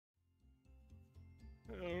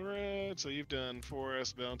so you've done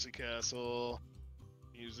Forest, Bouncy Castle,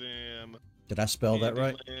 Museum. Did I spell that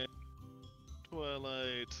right? Candyland,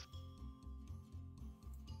 Twilight.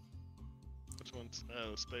 Which one's...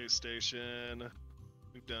 Oh, Space Station.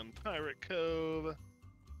 We've done Pirate Cove,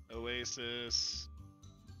 Oasis.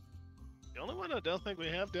 The only one I don't think we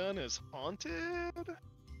have done is Haunted.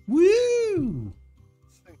 Woo!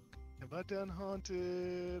 Have I done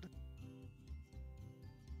Haunted?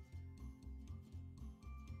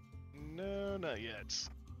 No, not yet.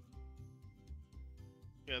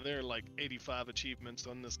 Yeah, there are like 85 achievements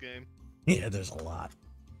on this game. Yeah, there's a lot.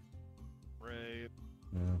 Right.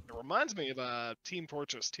 Yeah. It reminds me of Team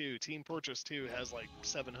Fortress 2. Team Fortress 2 has like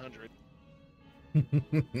 700.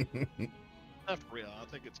 Not for real. I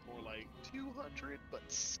think it's more like 200, but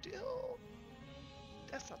still,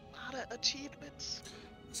 that's a lot of achievements.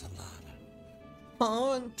 That's a lot.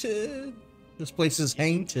 Haunted. This place is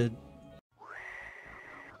haunted.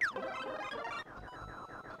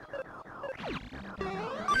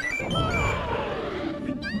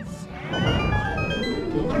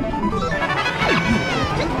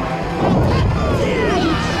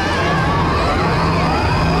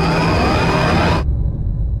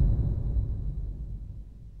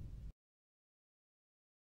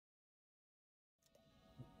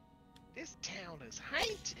 This town is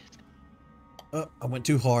haunted. Oh, I went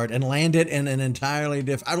too hard and landed in an entirely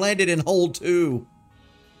different... I landed in hole 2.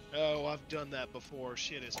 Oh, I've done that before.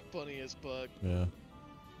 Shit is funny as fuck. Yeah.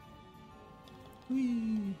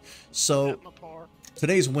 Whee. So, At my par.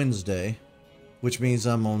 today's Wednesday, which means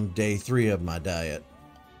I'm on day 3 of my diet.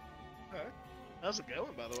 Okay. How's it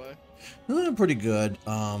going, by the way? Pretty good.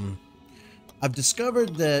 I've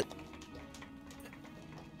discovered that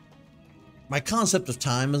my concept of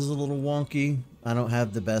time is a little wonky. I don't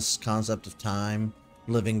have the best concept of time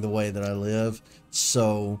living the way that I live.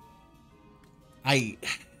 So,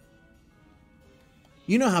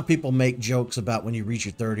 you know how people make jokes about when you reach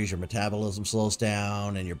your 30s, your metabolism slows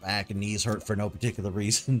down and your back and knees hurt for no particular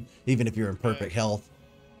reason, even if you're in perfect health?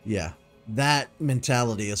 Yeah, that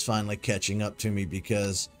mentality is finally catching up to me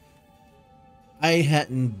because I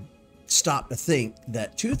hadn't stopped to think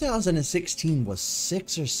that 2016 was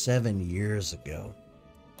 6 or 7 years ago.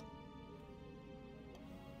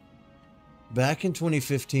 Back in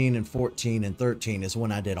 2015 and 14 and 13 is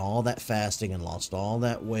when I did all that fasting and lost all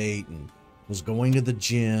that weight and was going to the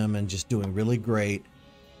gym and just doing really great.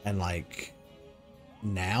 And like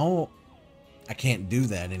now I can't do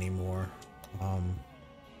that anymore.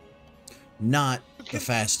 Not the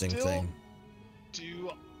fasting thing.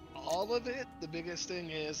 Do all of it. The biggest thing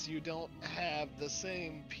is you don't have the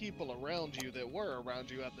same people around you that were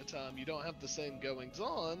around you at the time. You don't have the same goings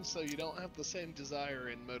on, so you don't have the same desire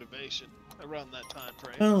and motivation around that time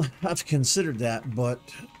frame. Well, I've considered that, but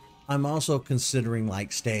I'm also considering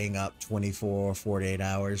like staying up 24 or 48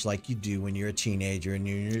 hours like you do when you're a teenager and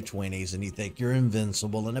you're in your 20s and you think you're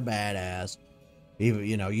invincible and a badass. Even,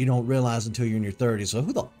 you know, you don't realize until you're in your 30s. So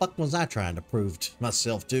who the fuck was I trying to prove to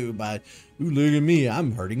myself to by, ooh, look at me,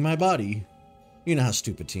 I'm hurting my body. You know how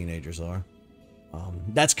stupid teenagers are.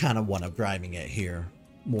 That's kind of what I'm driving at here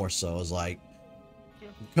more so, is like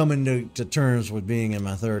coming to terms with being in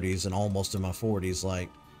my 30s and almost in my 40s. Like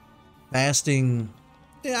fasting,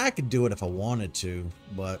 yeah, I could do it if I wanted to,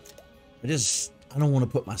 but I don't want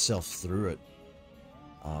to put myself through it.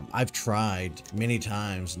 I've tried many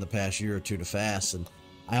times in the past year or two to fast, and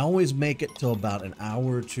I always make it till about an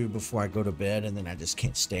hour or two before I go to bed, and then I just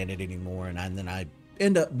can't stand it anymore, and then I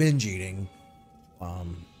end up binge eating.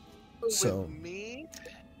 So with me,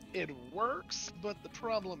 it works, but the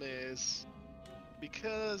problem is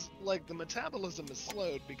because like the metabolism is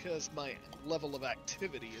slowed because my level of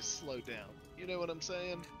activity is slowed down. You know what I'm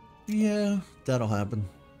saying? yeah, that'll happen.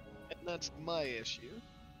 And that's my issue.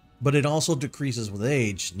 But it also decreases with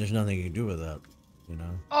age. There's nothing you can do with that, you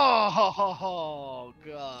know? Oh,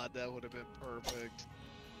 God, that would have been perfect.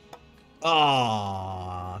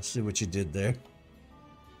 Ah, see what you did there.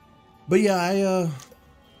 But yeah,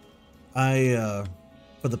 I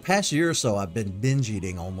for the past year or so, I've been binge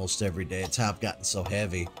eating almost every day. It's how I've gotten so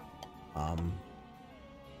heavy.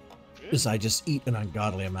 Because I just eat an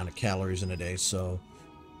ungodly amount of calories in a day. So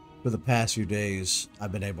for the past few days,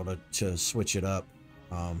 I've been able to switch it up.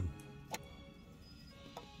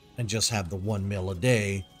 And just have the one meal a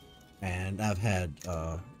day, and I've had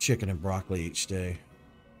chicken and broccoli each day.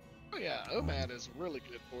 Oh yeah, OMAD is really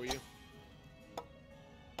good for you.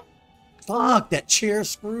 Fuck, that chair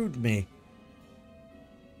screwed me.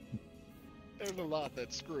 There's a lot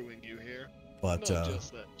that's screwing you here. But not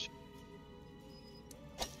just that.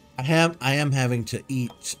 I am having to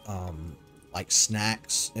eat like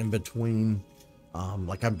snacks in between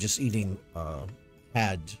Like I'm just eating,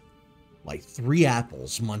 had like 3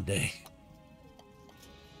 apples Monday.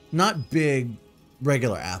 Not big,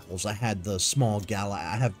 regular apples. I had the small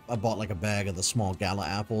gala. I bought like a bag of the small gala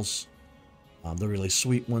apples, the really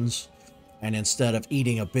sweet ones. And instead of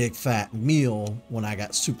eating a big fat meal when I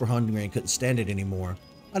got super hungry and couldn't stand it anymore,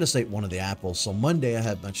 I just ate one of the apples. So Monday I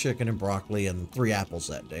had my chicken and broccoli and 3 apples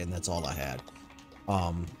that day, and that's all I had.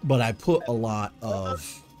 But I put a lot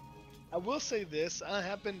of... I will say this, I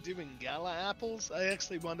have been doing gala apples. I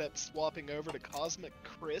actually wound up swapping over to Cosmic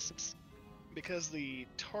Crisps because the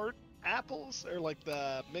tart apples, or like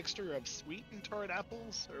the mixture of sweet and tart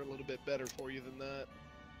apples, are a little bit better for you than that.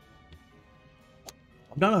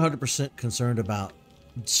 I'm not 100% concerned about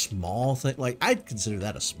small thing. Like, I'd consider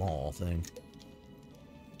that a small thing.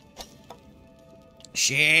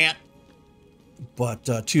 Shit.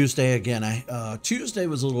 But Tuesday again, Tuesday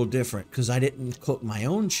was a little different because I didn't cook my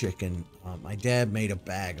own chicken. My dad made a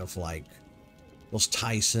bag of like those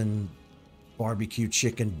Tyson barbecue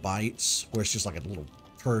chicken bites, where it's just like a little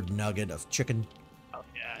turd nugget of chicken. Oh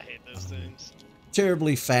yeah, I hate those things.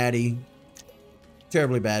 Terribly fatty,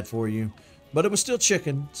 terribly bad for you. But it was still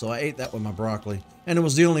chicken, so I ate that with my broccoli. And it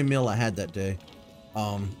was the only meal I had that day.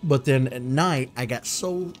 But then at night, I got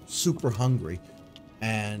so super hungry.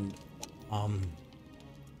 And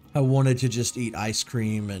I wanted to just eat ice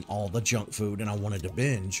cream and all the junk food, and I wanted to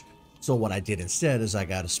binge. So what I did instead is I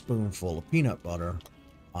got a spoonful of peanut butter.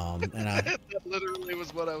 And I That literally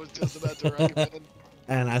was what I was just about to recommend.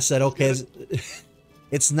 And I said, okay,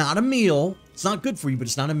 it's not a meal. It's not good for you, but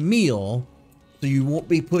it's not a meal. So you won't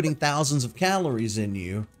be putting thousands of calories in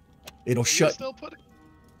you. It'll shut.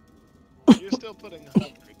 You're still putting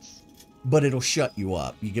hundreds. But it'll shut you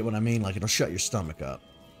up. You get what I mean? Like it'll shut your stomach up.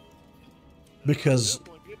 Because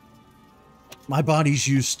my body's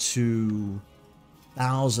used to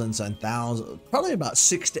thousands and thousands, probably about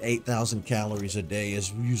 6,000 to 8,000 calories a day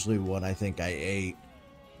is usually what I think I ate.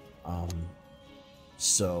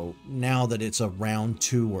 So now that it's around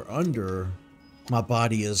 2 or under, my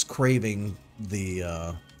body is craving the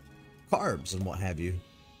carbs and what have you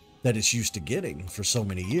that it's used to getting for so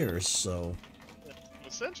many years. So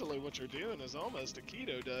essentially what you're doing is almost a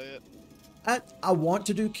keto diet. I want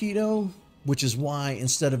to do keto, which is why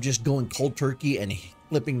instead of just going cold turkey and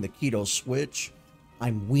flipping the keto switch,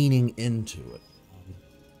 I'm weaning into it.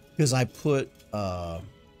 Because I put Are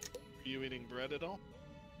you eating bread at all?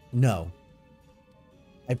 No.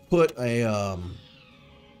 I put a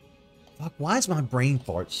fuck, why is my brain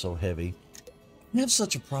fart so heavy? I have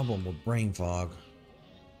such a problem with brain fog.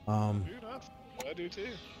 Dude, I do too.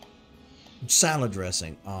 Salad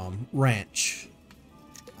dressing, ranch.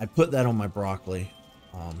 I put that on my broccoli.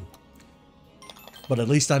 But at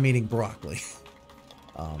least I'm eating broccoli.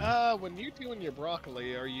 When you're doing your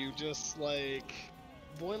broccoli, are you just like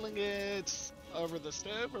boiling it over the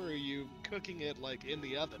stove, or are you cooking it like in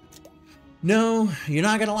the oven? No, you're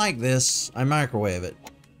not gonna like this. I microwave it.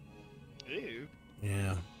 Ew.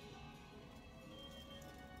 Yeah.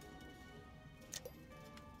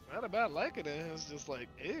 Not about liking it, it's just like,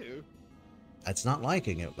 ew. That's not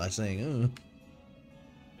liking it by saying,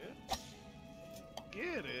 Yeah.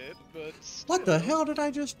 Get it, but still. What the hell did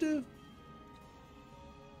I just do?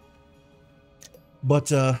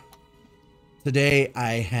 But, today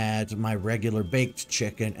I had my regular baked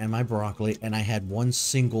chicken and my broccoli, and I had one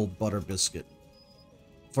single butter biscuit.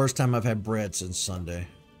 First time I've had bread since Sunday.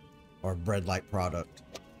 Or bread-like product.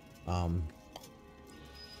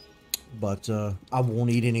 But I won't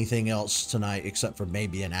eat anything else tonight except for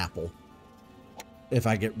maybe an apple. If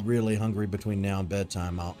I get really hungry between now and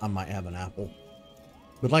bedtime, I might have an apple.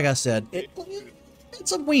 But like I said,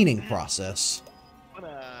 it's a weaning process.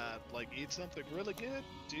 Wanna like eat something really good?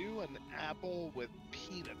 Do an apple with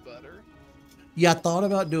peanut butter. Yeah, I thought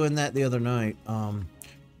about doing that the other night.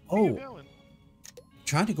 Where you going?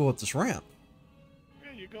 Trying to go up this ramp.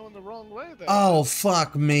 Yeah, you're going the wrong way though. Oh,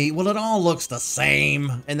 fuck me. Well, it all looks the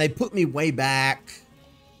same. And they put me way back.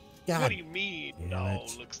 God. What do you mean it damn all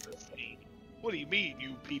it. looks the same? What do you mean,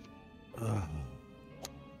 you people?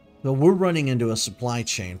 So we're running into a supply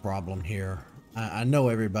chain problem here. I know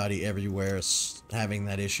everybody everywhere is having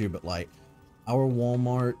that issue, but like our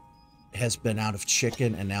Walmart has been out of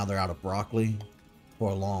chicken and now they're out of broccoli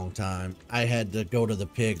for a long time. I had to go to the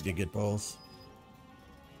pig to get both.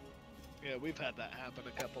 Yeah, we've had that happen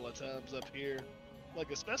a couple of times up here.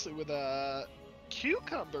 Like, especially with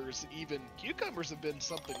cucumbers even. Cucumbers have been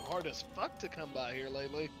something hard as fuck to come by here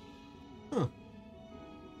lately. Huh.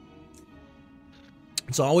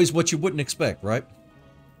 It's always what you wouldn't expect, right?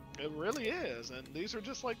 It really is, and these are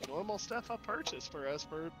just like normal stuff I purchased for us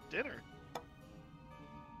for dinner.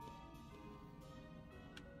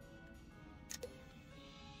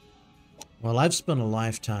 Well, I've spent a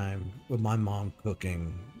lifetime with my mom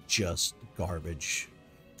cooking just garbage.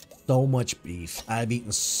 So much beef. I've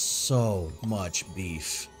eaten so much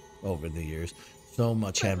beef over the years. So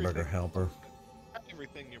much hamburger helper.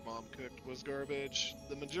 Everything your mom cooked was garbage.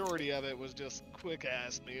 The majority of it was just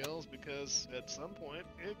quick-ass meals because at some point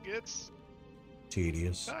it gets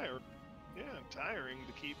Tedious. tired. Yeah, tiring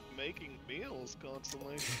to keep making meals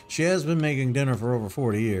constantly. She has been making dinner for over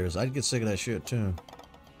 40 years. I'd get sick of that shit too.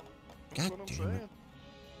 That's God what I'm damn saying. it.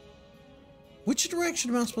 Which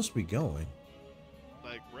direction am I supposed to be going?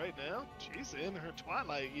 Like right now, she's in her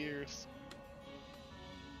twilight years.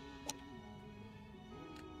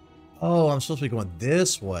 Oh, I'm supposed to be going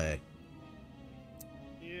this way.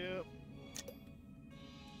 Yep.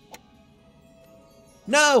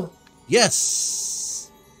 No!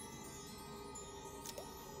 Yes!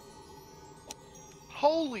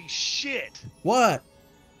 Holy shit! What?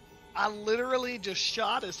 I literally just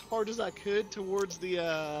shot as hard as I could towards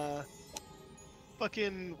the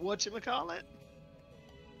fucking whatchamacallit?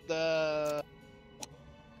 The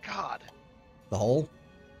God. The hole?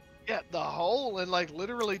 Yeah, the hole, and like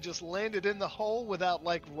literally just landed in the hole without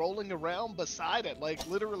like rolling around beside it, like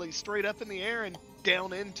literally straight up in the air and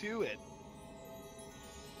down into it.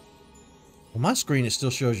 Well, my screen, it still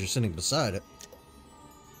shows you're sitting beside it.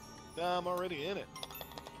 I'm already in it.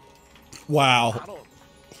 Wow. I don't.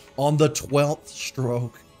 On the 12th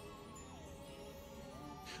stroke.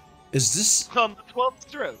 Is this... On the 12th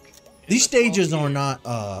stroke. These stages are not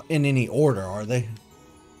in any order, are they?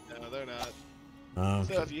 No, they're not.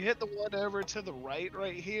 Okay. So if you hit the one over to the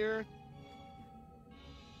right here,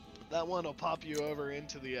 that one will pop you over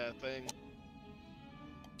into the thing.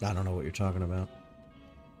 I don't know what you're talking about.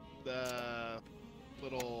 The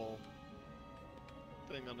little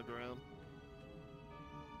thing on the ground.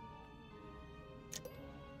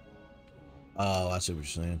 Oh, I see what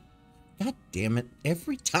you're saying. God damn it.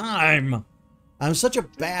 Every time. I'm such a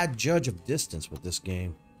bad judge of distance with this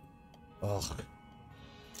game. Ugh.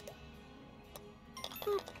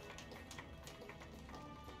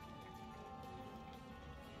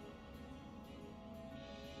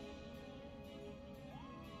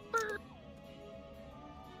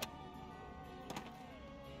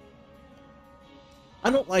 I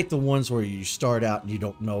don't like the ones where you start out and you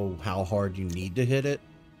don't know how hard you need to hit it.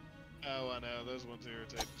 Oh, I know. Those ones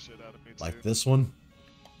irritate the shit out of me, too. Like this one.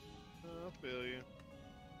 I feel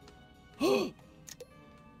you.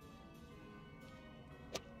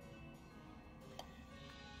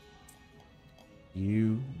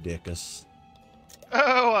 You dickus.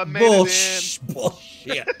 Oh, I made it in.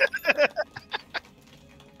 Bullshit.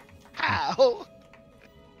 How?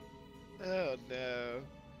 Oh, no.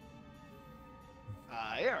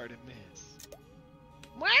 I already missed.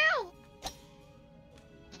 Wow!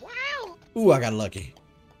 Wow! Ooh, I got lucky.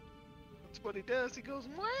 That's what he does. He goes,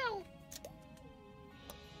 wow!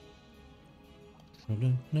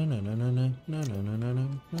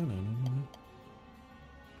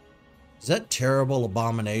 Is that terrible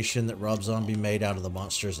abomination that Rob Zombie made out of the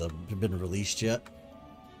monsters that have been released yet?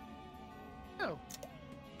 No.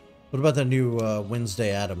 What about the new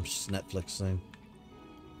Wednesday Addams Netflix thing?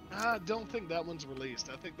 I don't think that one's released.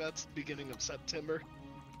 I think that's beginning of September.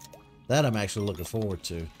 That I'm actually looking forward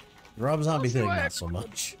to. The Rob Zombie Also, thing, I not so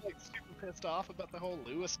much. Like super pissed off about the whole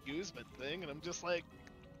Louis Guzman thing, and I'm just like,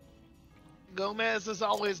 Gomez has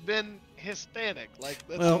always been Hispanic. Like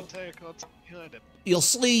that's Well, the entire concept behind it. You'll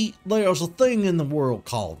see, there's a thing in the world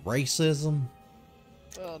called racism.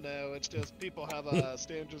 Oh no, it's just people have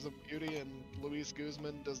standards of beauty, and Luis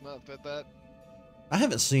Guzman does not fit that. I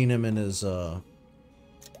haven't seen him in his in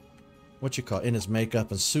his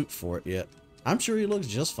makeup and suit for it yet. I'm sure he looks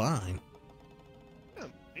just fine. Yeah,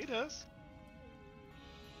 he does.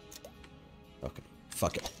 Okay,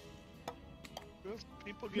 fuck it. Just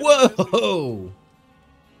people get busy. Whoa!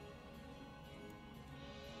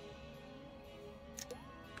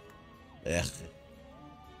 Ugh.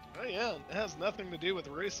 Oh yeah, it has nothing to do with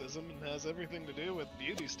racism and has everything to do with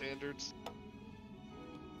beauty standards.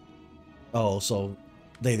 Oh, so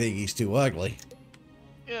they think he's too ugly.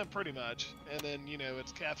 Yeah, pretty much. And then, you know,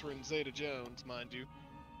 it's Catherine Zeta-Jones, mind you.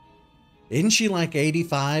 Isn't she like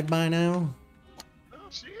 85 by now? Oh,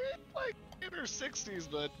 she ain't like in her 60s,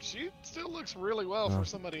 but she still looks really well Oh. for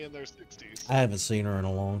somebody in their 60s. I haven't seen her in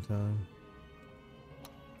a long time.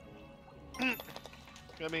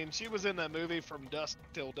 I mean, she was in that movie From Dusk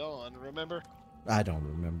Till Dawn, remember? I don't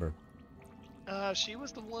remember. She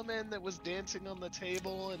was the woman that was dancing on the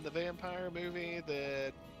table in the vampire movie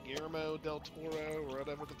that Guillermo del Toro, or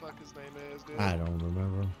whatever the fuck his name is, dude. I don't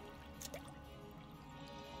remember.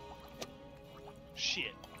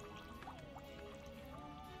 Shit.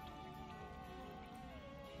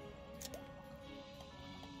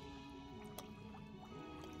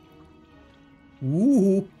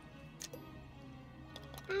 Ooh.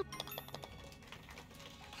 Boop.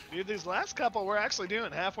 Dude, these last couple we're actually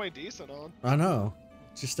doing halfway decent on. I know.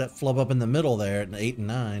 Just that flub up in the middle there at 8 and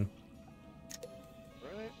 9.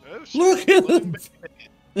 Right? Oh, shit. Look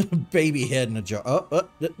at the baby head in a jar. Oh,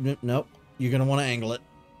 nope. You're going to want to angle it.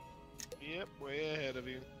 Yep, way ahead of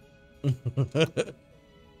you.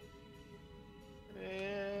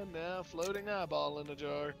 And now floating eyeball in a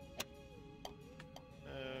jar.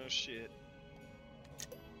 Oh, shit.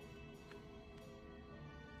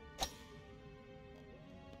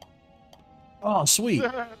 Oh, sweet.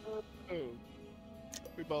 Oh.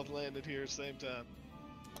 We both landed here at the same time.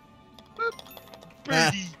 Boop.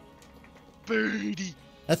 Birdie! Birdie!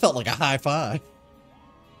 That felt like a high five. It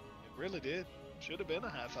really did. Should have been a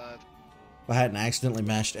high five. If I hadn't accidentally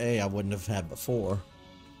mashed A, I wouldn't have had before.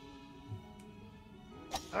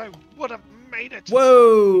 I would have made it!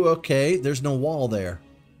 Whoa! Okay, there's no wall there.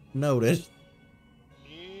 Noted.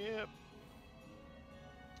 Yep.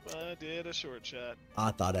 I did a short shot.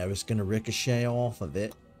 I thought I was going to ricochet off of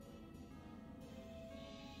it.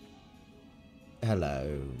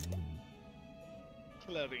 Hello.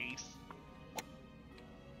 Clarice.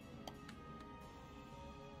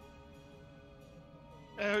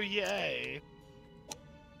 Oh, yay.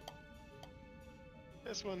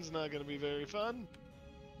 This one's not going to be very fun.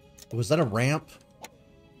 Was that a ramp?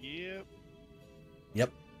 Yep.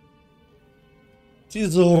 Yep.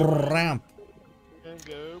 It's a ramp. And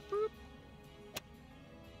go boop.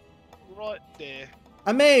 Right there.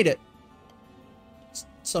 I made it.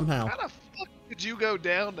 Somehow. How the fuck did you go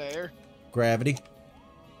down there? Gravity.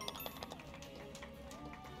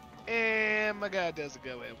 And my guy doesn't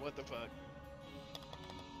go in. What the fuck?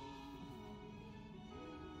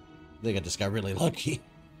 I think I just got really lucky.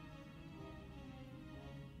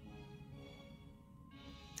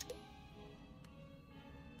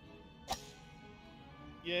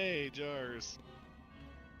 Yay, jars.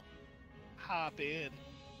 Hop in.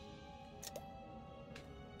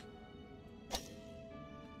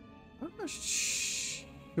 I'm not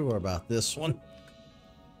sure about this one.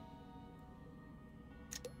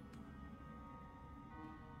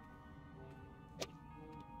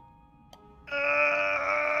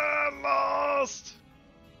 Lost!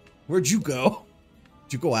 Where'd you go?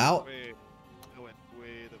 Did you go out? Wait, I went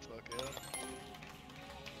way the fuck out.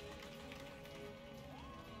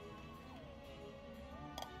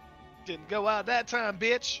 Didn't go out that time,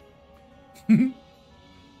 bitch.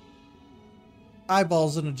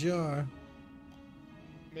 Eyeballs in a jar.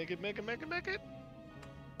 Make it, make it, make it, make it.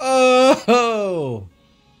 Oh!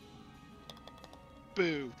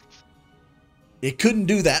 Boo. It couldn't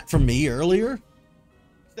do that for me earlier?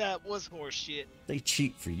 That was horse shit. They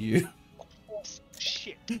cheat for you. Horse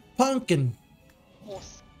shit. Pumpkin.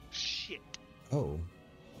 Horse shit. Oh.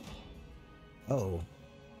 Oh.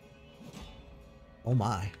 Oh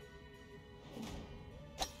my.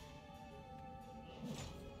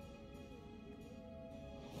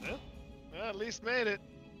 Well, I at least made it.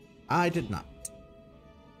 I did not.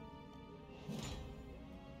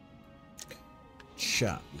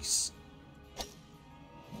 Choppies.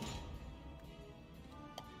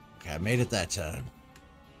 Okay, I made it that time.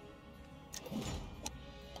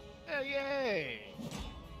 Oh, yay.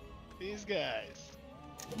 These guys.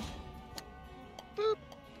 Boop.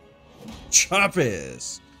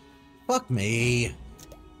 Choppies. Fuck me.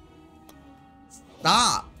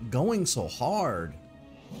 Stop going so hard.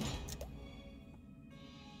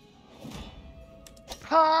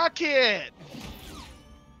 Pocket.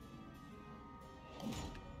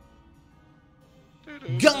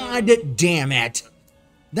 God damn it.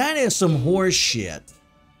 That is some horse shit.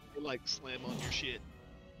 You like slam on your shit.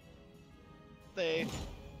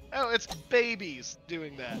 Oh, it's babies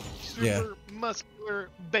doing that. Super muscular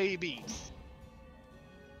babies.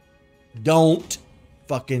 Don't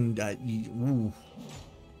fucking ooh.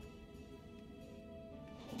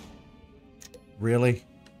 Really?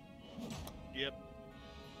 Yep.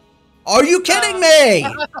 Are you kidding me?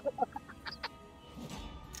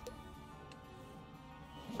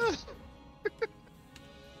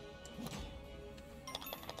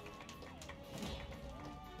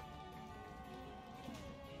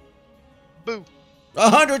 Boo.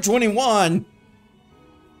 121.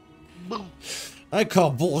 Boo. I call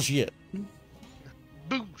bullshit.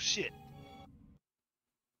 Boo shit.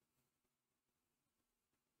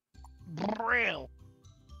 Brown.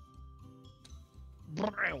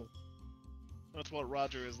 Brown. That's what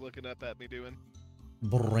Roger is looking up at me doing.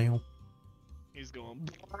 Brown. He's going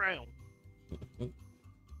brown. Is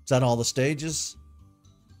that all the stages?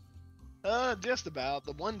 Just about.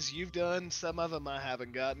 The ones you've done, some of them I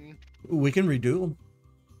haven't gotten. Ooh, we can redo them.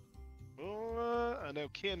 I know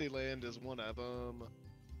Candyland is one of them.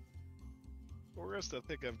 Forest, I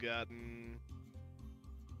think I've gotten.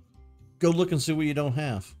 Go look and see what you don't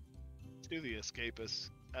have. Let's do the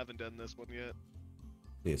Escapist. I haven't done this one yet.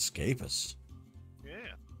 The Escapist.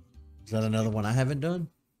 Yeah. Is that another one I haven't done?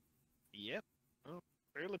 Yep. Oh,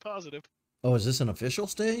 fairly positive. Oh, is this an official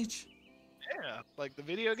stage? Yeah, like the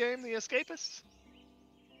video game, The Escapist.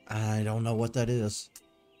 I don't know what that is.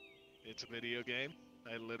 It's a video game.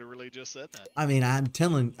 I literally just said that. I mean, I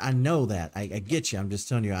know that. I get you. I'm just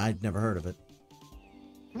telling you, I'd never heard of it.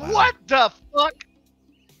 Wow. What the fuck?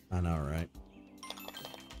 I know, right?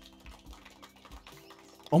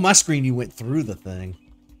 On my screen, you went through the thing.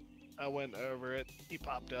 I went over it. He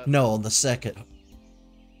popped up. No, on the second.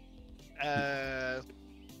 Oh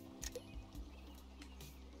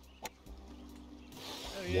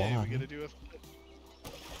yeah, Why? we gotta do a.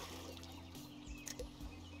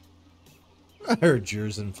 I heard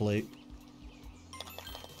yours inflate.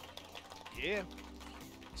 Yeah.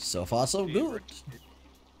 So far, so good.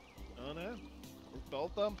 Oh no. We're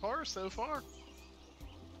both on par so far.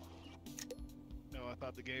 No, I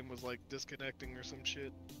thought the game was like disconnecting or some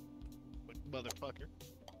shit. Like, motherfucker.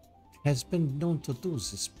 Has been known to do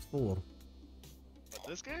this before. But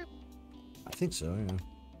this game? I think so, yeah.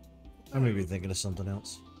 I may be thinking of something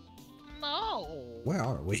else. No. Where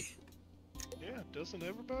are we? Yeah, doesn't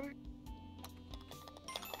everybody?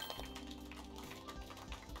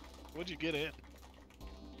 What'd you get in?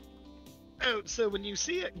 Oh, so when you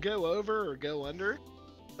see it go over or go under,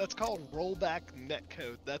 that's called rollback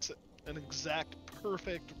netcode. That's an exact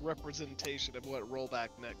perfect representation of what rollback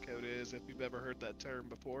netcode is, if you've ever heard that term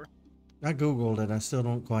before. I googled it. I still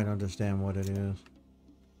don't quite understand what it is.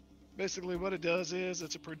 Basically what it does is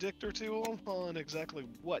it's a predictor tool on exactly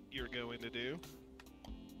what you're going to do.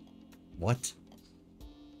 What?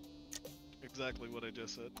 Exactly what I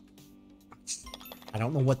just said. I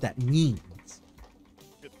don't know what that means.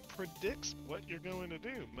 It predicts what you're going to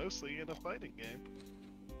do, mostly in a fighting game.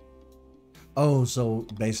 Oh, so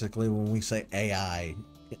basically when we say AI,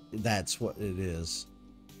 that's what it is.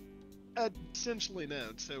 Essentially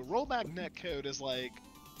no. So rollback netcode is like,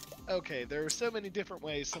 okay, there are so many different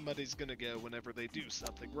ways somebody's going to go whenever they do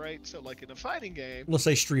something, right? So like in a fighting game... Let's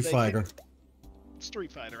say Street Fighter.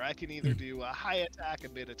 Street Fighter, I can either do a high attack, a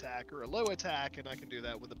mid attack, or a low attack, and I can do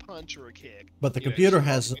that with a punch or a kick. But the computer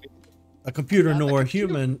has... A computer nor a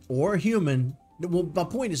human, well, my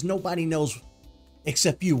point is nobody knows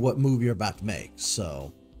except you what move you're about to make,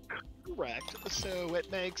 so... Correct. So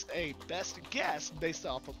it makes a best guess based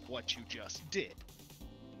off of what you just did.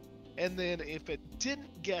 And then if it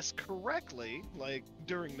didn't guess correctly, like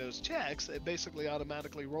during those checks, it basically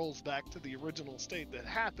automatically rolls back to the original state that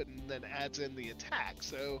happened and then adds in the attack.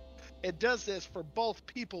 So it does this for both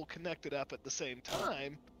people connected up at the same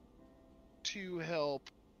time to help,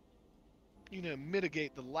 you know,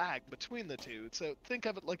 mitigate the lag between the two. So think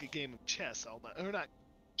of it like a game of chess, or not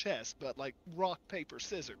chess, but like rock, paper,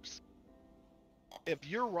 scissors. If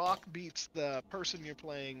your rock beats the person you're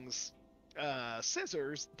playing's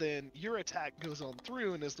scissors, then your attack goes on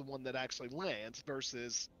through and is the one that actually lands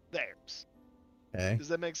versus theirs. Okay. Does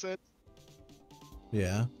that make sense?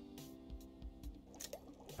 Yeah.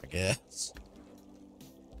 I guess.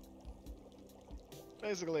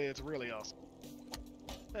 Basically, it's really awesome.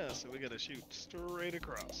 Yeah, so we gotta shoot straight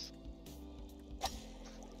across.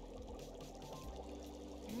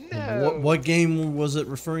 No! What game was it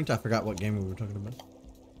referring to? I forgot what game we were talking about.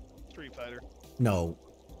 Street Fighter. No,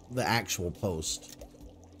 the actual post.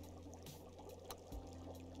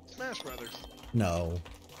 Smash Brothers. No.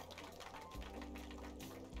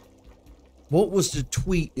 What was the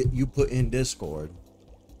tweet that you put in Discord?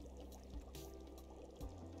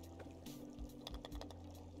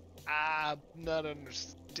 I'm not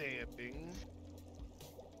understanding.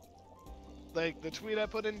 Like the tweet I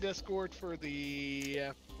put in Discord for the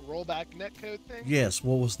rollback netcode thing? Yes,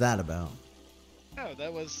 what was that about? Oh,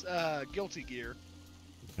 that was Guilty Gear.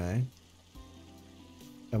 Okay.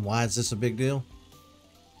 And why is this a big deal?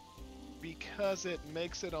 Because it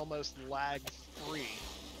makes it almost lag-free.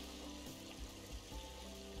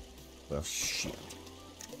 Well, shit.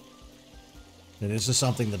 And is this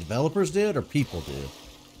something the developers did or people did?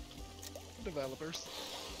 Developers.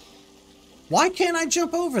 Why can't I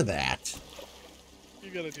jump over that? You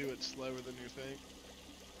gotta do it slower than you think.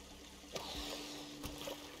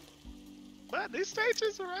 But these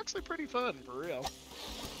stages are actually pretty fun, for real.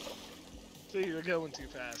 See, you're going too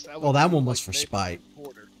fast. Oh, that one was for maybe spite.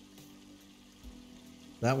 quarter.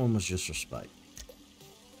 That one was just for spite.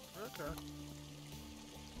 Okay.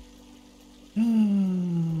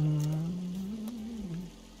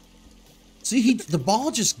 See, the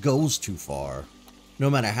ball just goes too far. no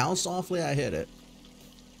matter how softly I hit it.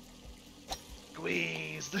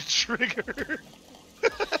 Squeeze the trigger.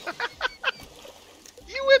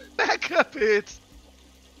 You went back up it.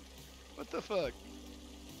 What the fuck?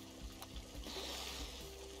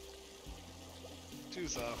 Too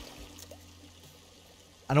soft.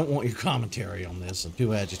 I don't want your commentary on this. I'm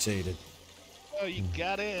too agitated. Oh, you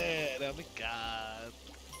got it. Oh my god.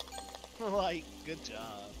 Like, good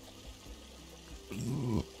job.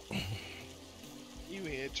 You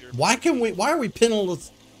hit your. Why are we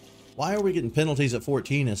getting penalties at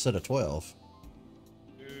 14 instead of 12?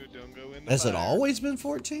 Dude, don't go in the Has fire. it always been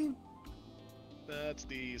 14? That's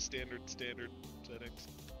the standard settings.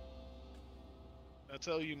 I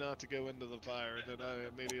tell you not to go into the fire, and then I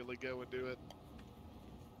immediately go and do it.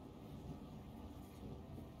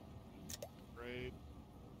 Great.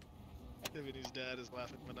 Tiffany's dad is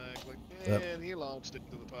laughing maniacally. Yep. And he launched it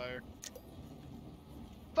into the fire.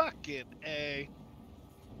 Fucking A.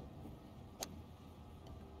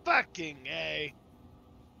 Fucking A.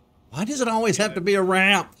 Why does it always have to be a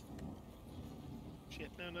ramp? Shit,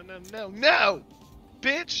 no!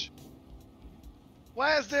 Bitch!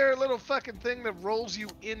 Why is there a little fucking thing that rolls you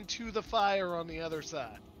into the fire on the other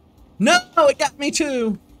side? No, it got me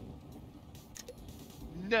too.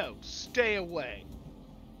 No, stay away.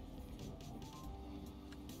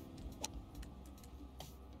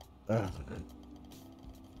 Ugh.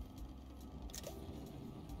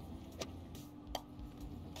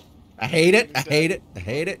 I hate it. I hate it. I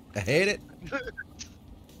hate it. I hate it.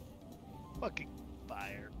 Fucking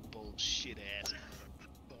fire bullshit ass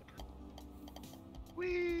motherfucker.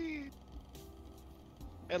 Whee!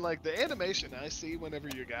 And like the animation I see whenever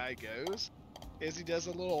your guy goes is he does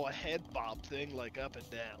a little head bob thing like up and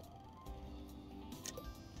down.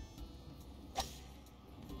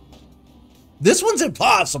 This one's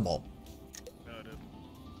impossible. No, dude.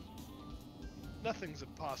 Nothing's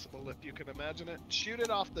impossible if you can imagine it. Shoot it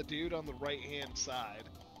off the dude on the right hand side.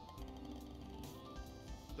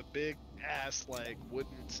 The big ass like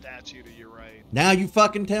wooden statue to your right. Now you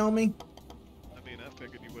fucking tell me? I mean, I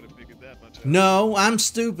figured you would have figured that much out. No, I'm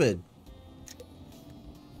stupid.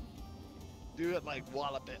 Do it like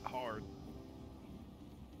wallop it hard.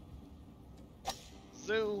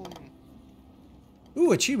 Zoom.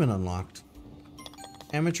 Ooh, achievement unlocked.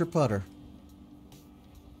 Amateur putter.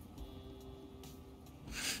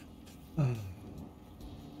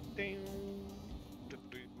 Ding.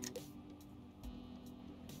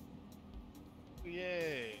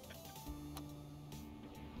 Yay.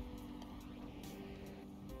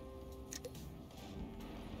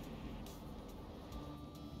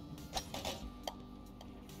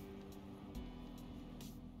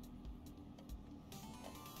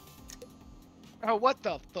 Oh, what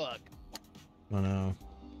the fuck? I know.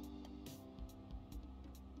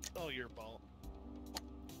 Oh, your fault.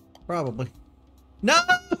 Probably. No!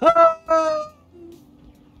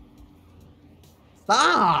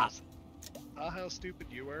 Stop! Saw how stupid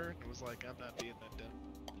you were, and it was like, I'm not being that dumb.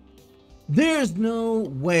 There's no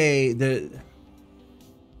way that...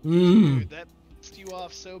 Dude, that pissed you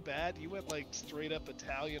off so bad, you went like straight up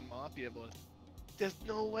Italian mafia boy. There's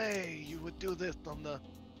no way you would do this on the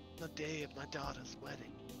day of my daughter's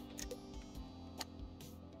wedding.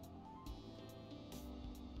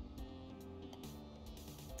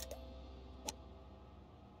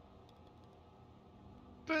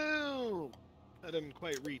 Boom! I didn't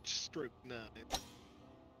quite reach stroke 9.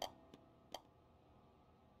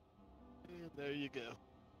 And there you go.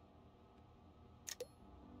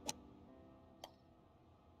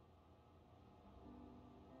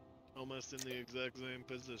 Almost in the exact same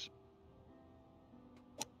position.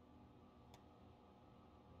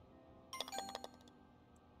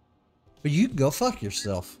 But you can go fuck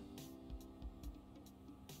yourself.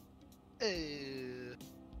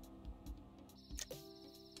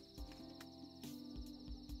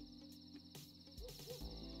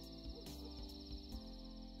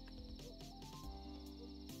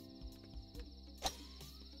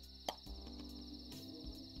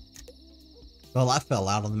 Well, I fell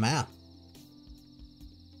out of the map.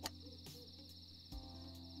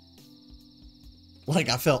 Like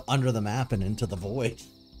I fell under the map and into the void.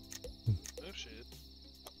 No shit.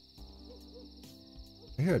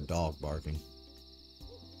 I hear a dog barking.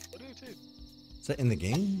 I do too. Is that in the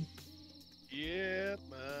game? Yep,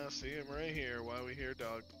 I see him right here. Why we hear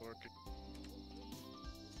dogs barking.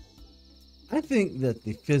 I think that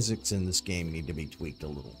the physics in this game need to be tweaked a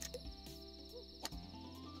little.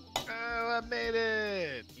 Oh, I made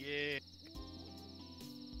it! Yeah.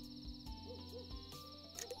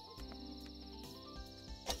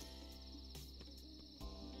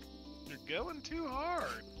 You're going too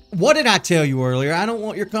hard. What did I tell you earlier? I don't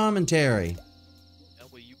want your commentary. Yeah,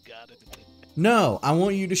 well, you got it. No, I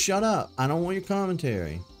want you to shut up. I don't want your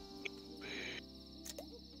commentary.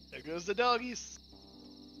 There goes the doggies.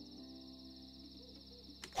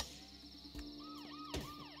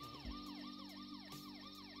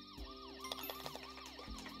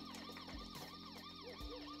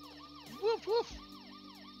 Woof woof.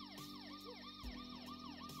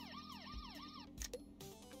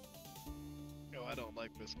 Oh, I don't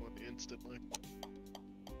like this one instantly.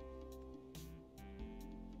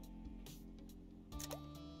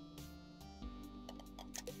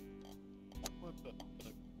 What the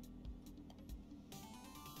fuck?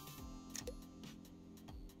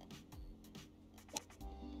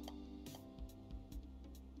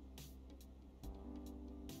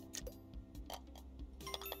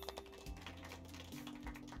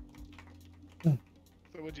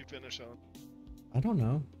 So what'd you finish on? I don't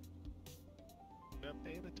know. Not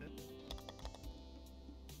paying attention.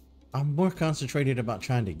 I'm more concentrated about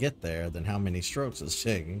trying to get there than how many strokes it's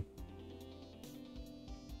taking.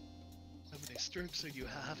 How many strokes are you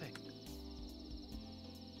having?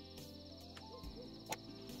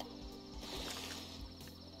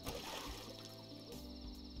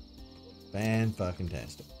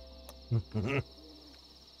 Fan-fucking-tastic.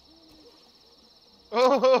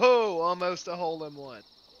 Oh, almost a hole in one.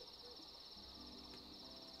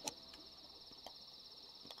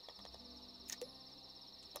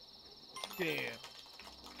 Damn.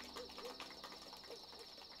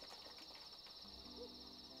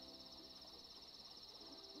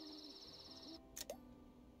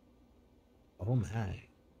 Oh my.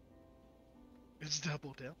 It's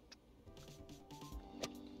double down.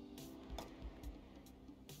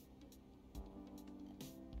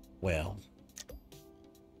 Well.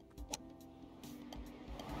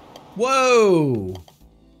 Whoa!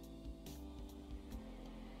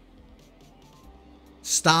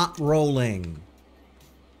 Stop rolling.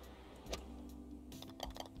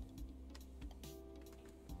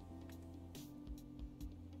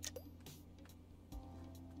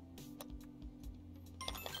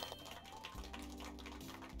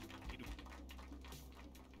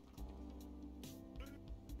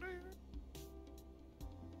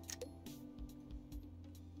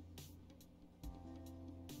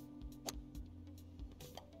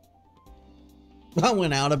 I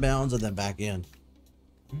went out of bounds and then back in.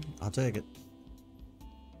 I'll take it.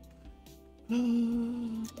 I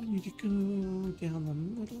need to go down the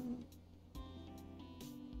middle.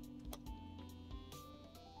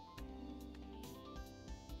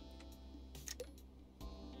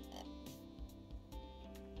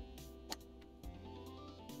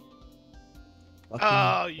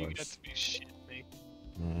 Oh, you got to be shitting me.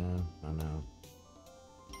 Yeah, I know.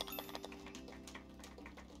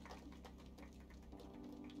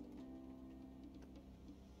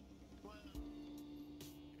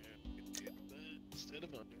 Instead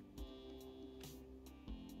of under.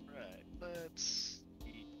 Right, let's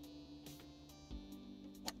see.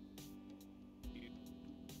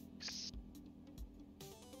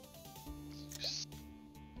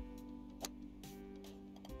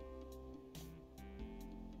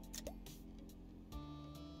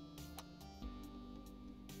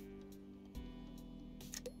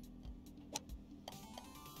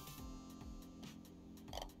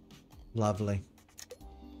 Lovely.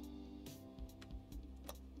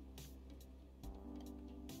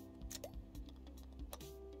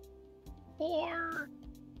 Four.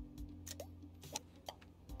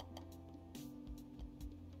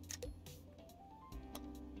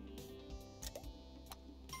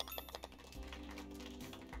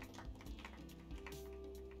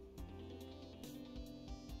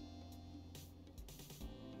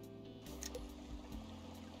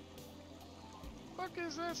 Fuck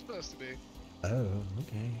is that supposed to be? Oh,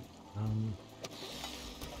 okay.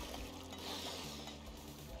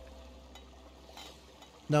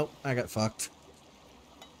 Nope, I got fucked.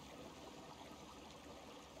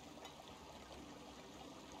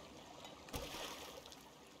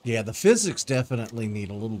 Yeah, the physics definitely need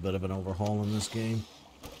a little bit of an overhaul in this game.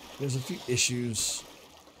 There's a few issues.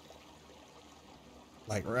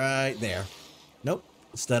 Like right there. Nope.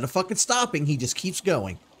 Instead of fucking stopping, he just keeps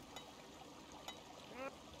going.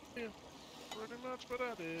 Yeah, pretty much what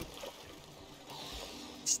I did.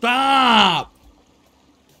 Stop!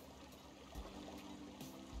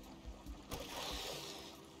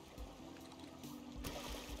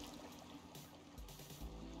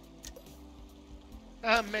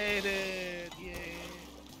 I made it, yeah.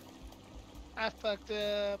 I fucked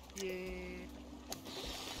up, yeah.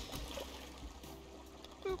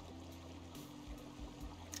 Boop.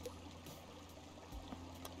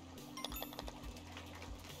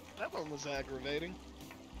 one was aggravating.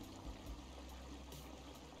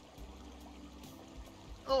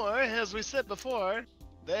 Or, as we said before,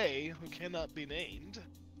 they who cannot be named.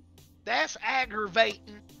 That's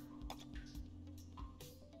aggravating.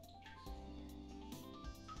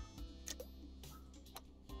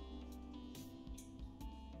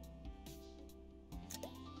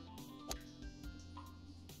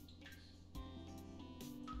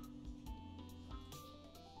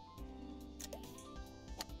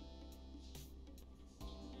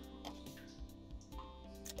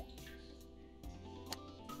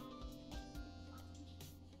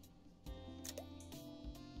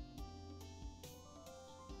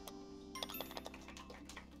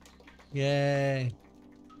 Yay.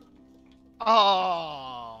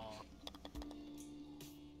 Oh.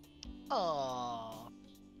 Oh.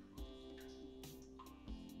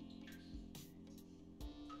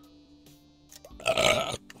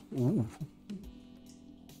 Ooh.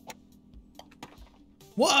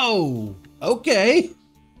 Whoa. Okay.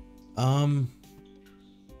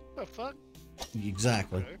 The fuck?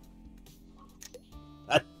 Exactly.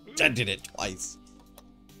 Okay. I did it twice.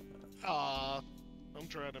 Ah. I'm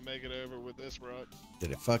trying to make it over with this rock.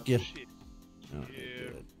 Did it fuck you? Shit. Oh, Yeah.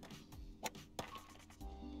 good.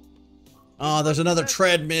 Oh, there's another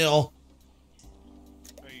treadmill.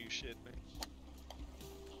 Are you shitting me?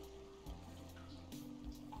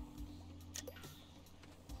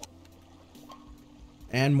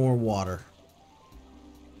 And more water.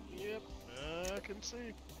 Yep, I can see.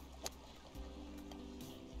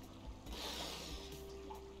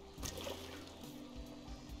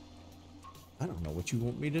 I don't know what you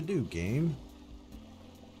want me to do, game.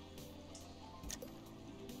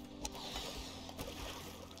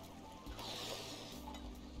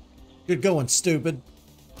 Good going, stupid.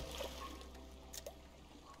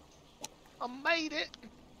 I made it.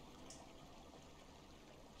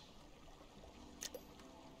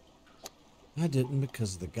 I didn't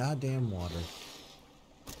because of the goddamn water.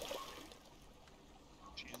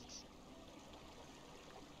 Jesus.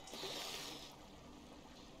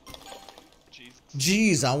 Jesus.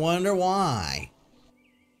 Jeez, I wonder why.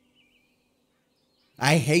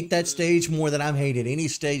 I hate that stage more than I've hated any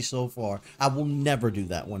stage so far. I will never do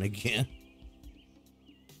that one again.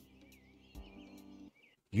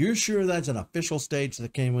 You're sure that's an official stage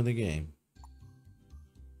that came with the game?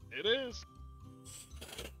 It is.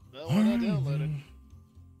 That one I downloaded.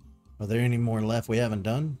 Are there any more left we haven't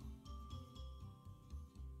done?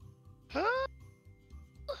 Huh?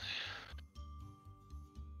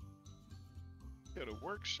 Go to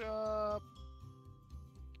workshop.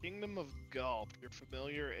 Kingdom of Golf. Your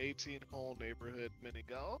familiar 18-hole neighborhood mini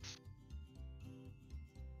golf.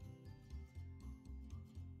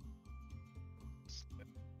 I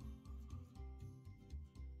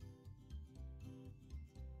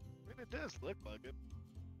mean, it does look like it.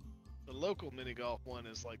 The local mini golf one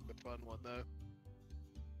is like the fun one, though.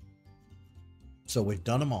 So we've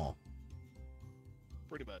done them all.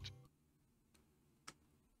 Pretty much.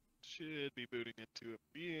 Should be booting into a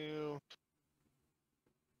few.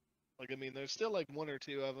 Like, I mean, there's still like one or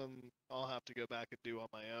two of them I'll have to go back and do on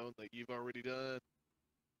my own that you've already done.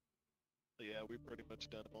 But yeah, we've pretty much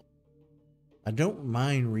done them all. I don't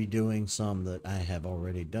mind redoing some that I have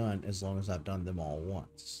already done as long as I've done them all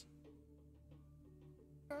once.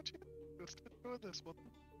 Gotcha. Just enjoy this one.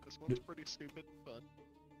 This one's pretty stupid and fun.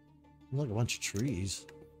 Look, a bunch of trees.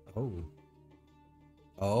 Oh.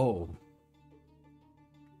 Oh.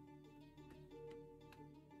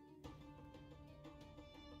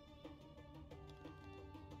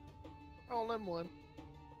 All in one.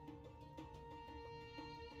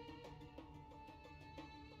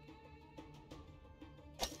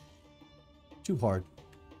 Too hard.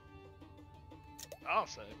 I'll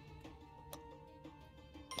say.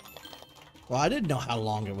 Well, I didn't know how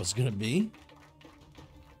long it was going to be.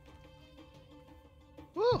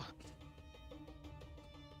 Woo!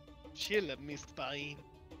 Chill, Miss Fine.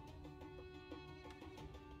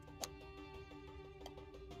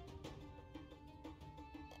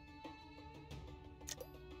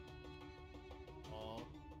 Aw.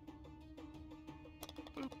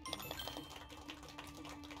 Boop.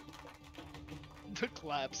 The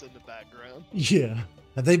claps in the background. Yeah.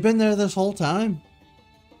 Have they been there this whole time?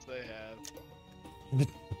 They have.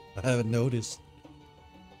 I haven't noticed.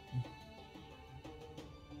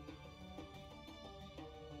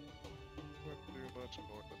 Won't do much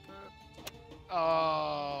more than that.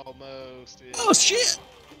 Almost. Yeah. Oh, shit!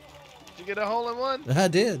 Did you get a hole in one? I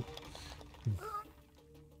did.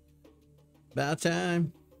 About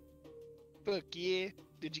time. Fuck yeah.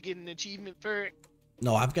 Did you get an achievement for it?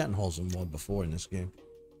 No, I've gotten holes in one before in this game.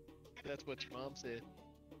 That's what your mom said.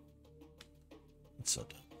 It's so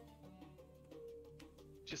dumb.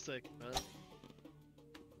 Just like,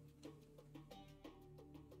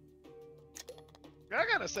 I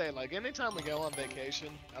gotta say, like, anytime we go on vacation,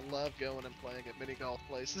 I love going and playing at mini golf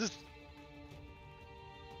places.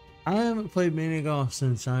 I haven't played mini golf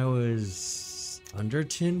since I was under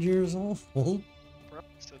 10 years old. Probably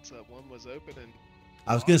since one was open and.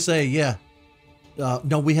 I was gonna say, yeah.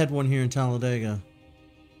 No, we had one here in Talladega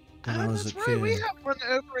when I was that's a right. kid. We have one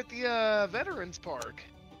over at the Veterans Park.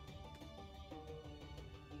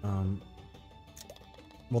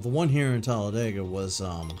 Well, the one here in Talladega was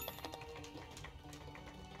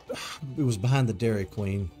it was behind the Dairy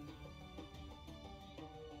Queen,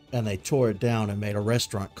 and they tore it down and made a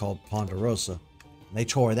restaurant called Ponderosa. And they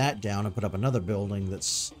tore that down and put up another building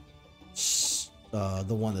that's the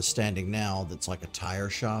one that's standing now. That's like a tire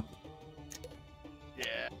shop.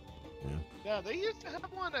 Yeah. Yeah. Yeah, they used to have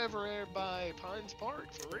one over there by Pines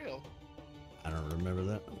Park, for real. I don't remember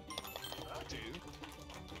that. I do.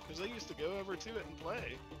 Because I used to go over to it and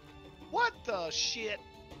play. What the shit?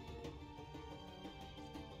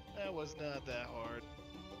 That was not that hard.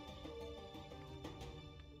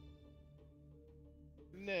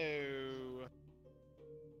 No.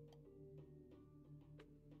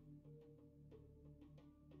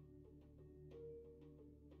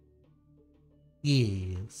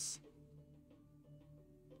 Yes.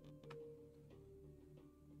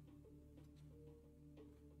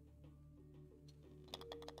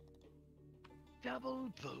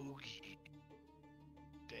 Double bogey.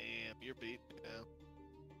 Damn, you're beating me now.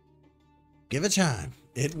 Give it time.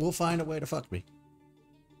 It will find a way to fuck me.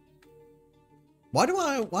 Why do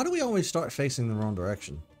we always start facing the wrong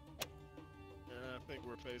direction? I think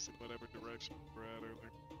we're facing whatever direction we're at earlier.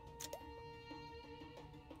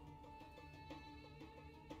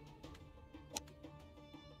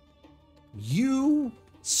 You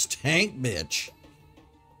stank bitch.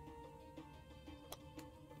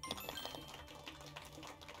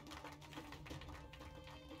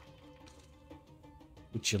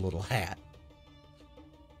 With your little hat.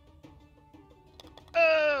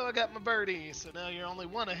 Oh, I got my birdie, so now you're only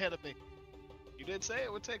one ahead of me. You did say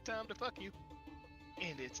it would take time to fuck you.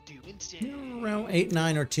 And it's doing so. Around 8,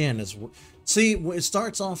 9, or 10 is. See, it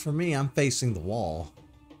starts off for me. I'm facing the wall.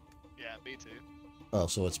 Yeah, me too. Oh,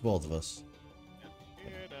 so it's both of us.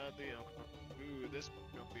 You're not the only one. Ooh, this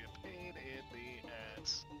one's gonna be a pain in the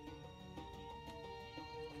ass.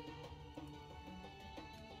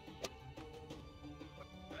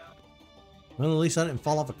 Well, at least I didn't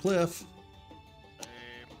fall off a cliff. Same.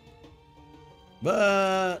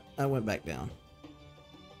 But I went back down.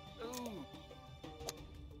 Ooh.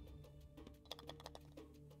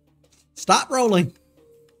 Stop rolling.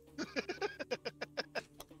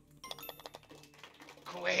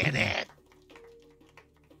 Quit it.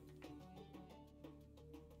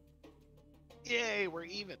 Yay, we're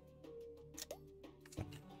even.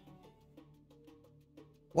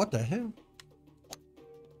 What the hell?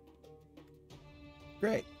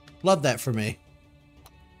 Great. Love that for me.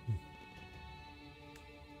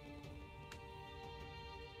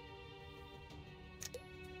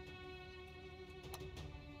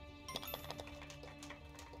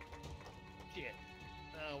 Shit.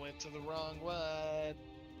 I went to the wrong one.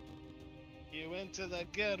 You went to the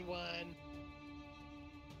good one.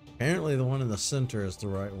 Apparently the one in the center is the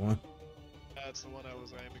right one. That's the one I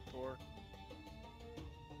was aiming for.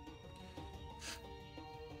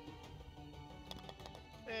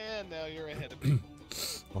 And now you're ahead of me.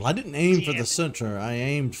 Well, I didn't aim for Damn the it. center. I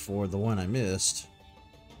aimed for the one I missed.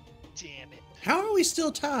 Damn it. How are we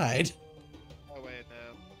still tied? Oh, wait,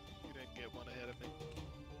 no. You didn't get one ahead of me.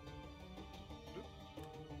 Oop.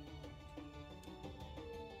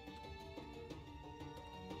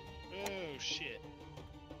 Oh, shit.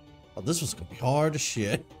 Oh, this was gonna be hard as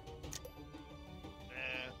shit.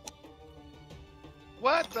 Nah.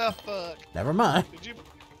 What the fuck? Never mind. Did you...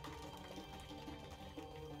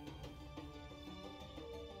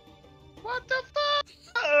 What the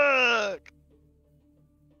fuck?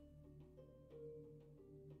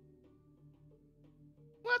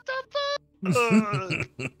 What the fuck?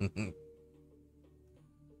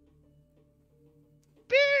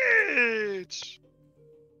 Bitch!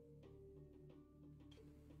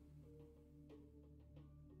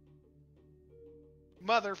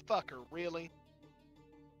 Motherfucker, really?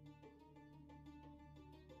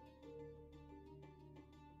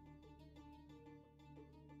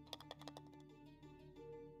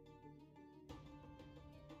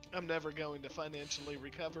 I'm never going to financially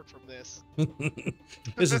recover from this.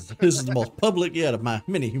 This is the most public yet of my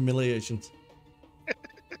many humiliations.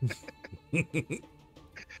 I'm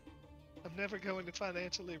never going to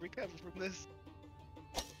financially recover from this.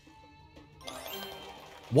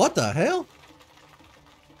 What the hell?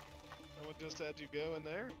 Someone just had you go in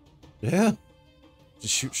there? Yeah.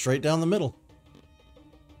 Just shoot straight down the middle.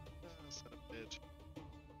 Oh, son of a bitch.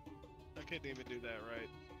 I couldn't even do that right.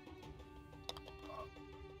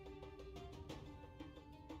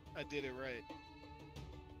 I did it right.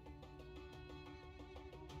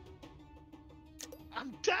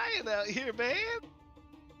 I'm dying out here, man!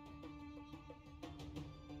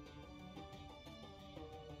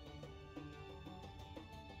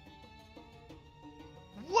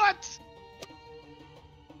 What?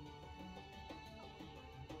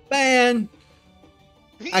 Man!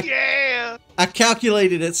 Yeah! I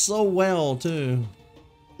calculated it so well, too.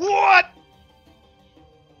 What?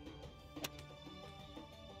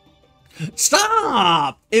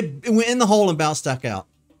 Stop! It went in the hole and bounced back out.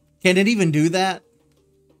 Can it even do that?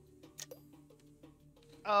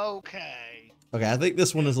 Okay. Okay, I think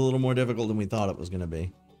this one is a little more difficult than we thought it was going to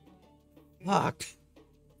be. Fuck.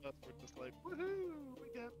 We're just like, woohoo,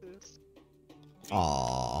 we got this.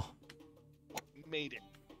 Aww. Made it.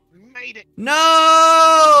 We made it!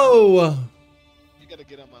 No! You gotta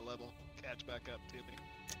get on my level. Catch back up to me.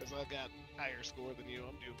 Because I got higher score than you.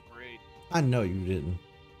 I'm doing great. I know you didn't.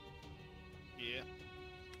 Yeah.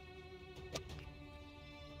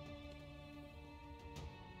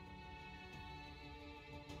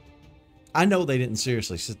 I know they didn't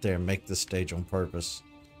seriously sit there and make this stage on purpose.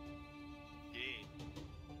 Yeah.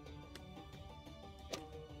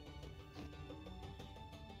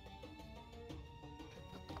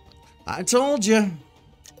 I told you.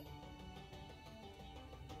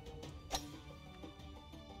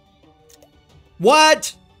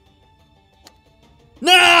 What?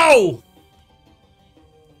 No!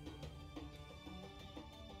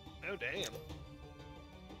 Oh, damn.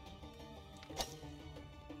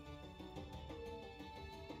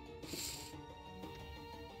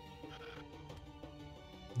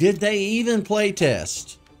 Did they even play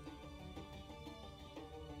test?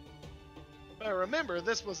 But remember,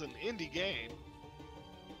 this was an indie game.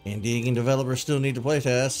 Indie game developers still need to play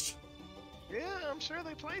test. Yeah, I'm sure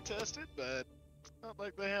they play tested, but it's not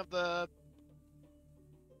like they have the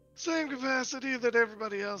same capacity that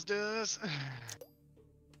everybody else does.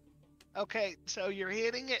 Okay, so you're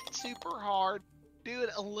hitting it super hard. Do it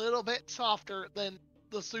a little bit softer than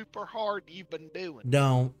the super hard you've been doing. I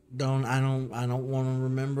don't want to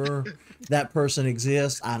remember that person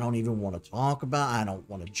exists. I don't even want to talk about it. I don't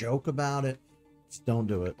want to joke about it. Just don't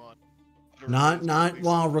do it. Come on. Not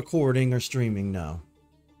while recording or streaming, no.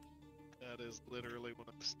 That is literally one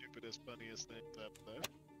of the stupidest, funniest things I've done.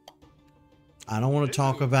 I don't want to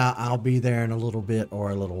talk about I'll be there in a little bit or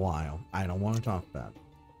a little while. I don't want to talk about it.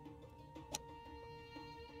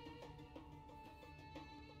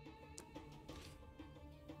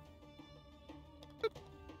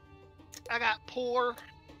 I got poor.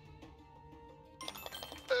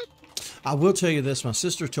 I will tell you this. My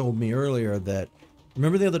sister told me earlier that,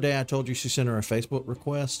 remember the other day I told you she sent her a Facebook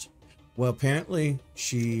request? Well, apparently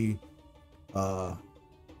she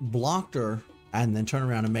blocked her and then turned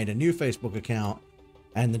around and made a new Facebook account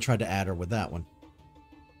and then tried to add her with that one.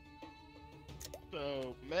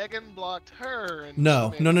 So Megan blocked her. And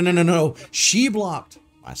No. She blocked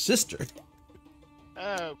my sister.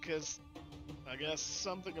 Oh, because I guess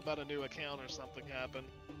something about a new account or something happened.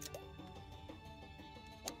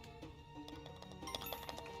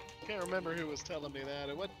 Can't remember who was telling me that.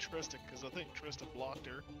 It wasn't Tristan, because I think Tristan blocked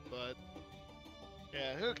her. But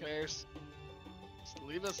yeah, who cares? Just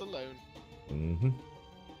leave us alone. Mm-hmm.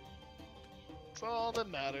 It's all that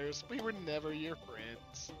matters. We were never your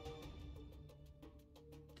friends.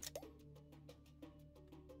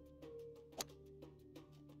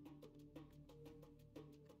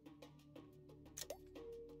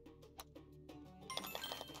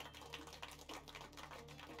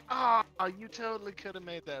 Ah, you totally could have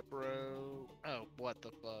made that, bro. Oh, what the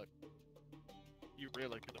fuck? You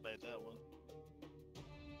really could have made that one.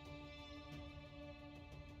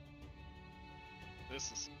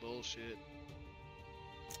 This is bullshit.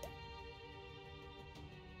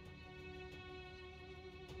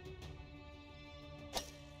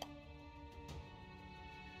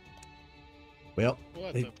 Well,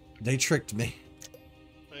 What they tricked me.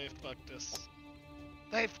 They fucked us.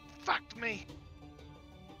 They fucked me!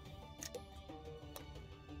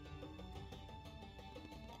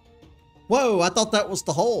 Whoa, I thought that was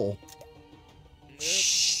the hole. Yep.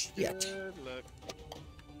 Shit. Good luck.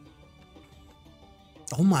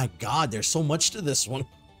 Oh my god, there's so much to this one.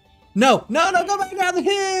 No, go back down the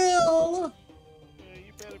hill! Yeah,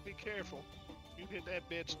 you better be careful. You hit that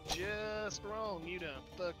bitch just wrong, you done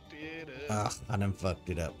fucked it up. I done fucked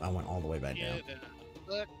it up. I went all the way back You down. done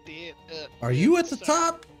fucked it up. Are you good at the sir.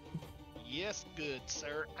 top? Yes, good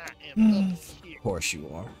sir. I am up here. Of course you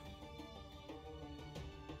are.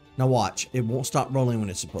 Now watch. It won't stop rolling when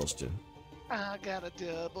it's supposed to. I got a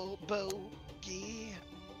double bogey.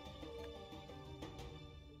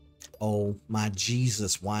 Oh my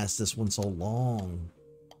Jesus, why is this one so long?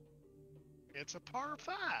 It's a par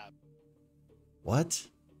 5. What?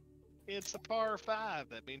 It's a par 5.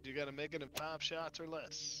 That means you gotta make it in 5 shots or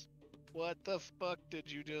less. What the fuck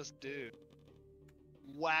did you just do?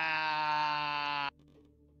 Wow.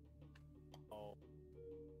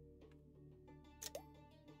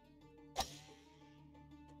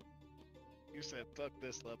 You said fuck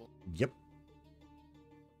this level. Yep.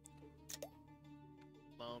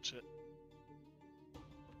 Launch it.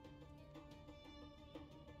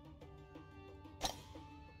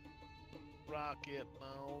 Rocket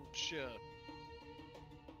launcher.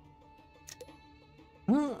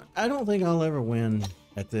 I don't think I'll ever win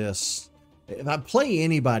at this. If I play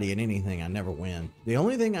anybody at anything, I never win. The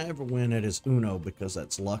only thing I ever win at is Uno because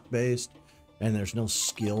that's luck based and there's no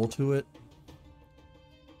skill to it.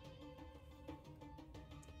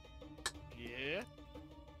 Yeah.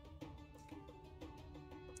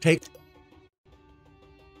 Take.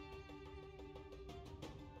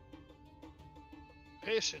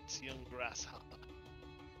 Patience, young grasshopper.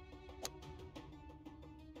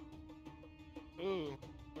 Ooh,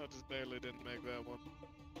 I just barely didn't make that one.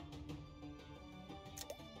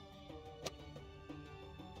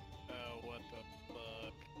 Oh, what the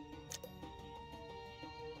fuck?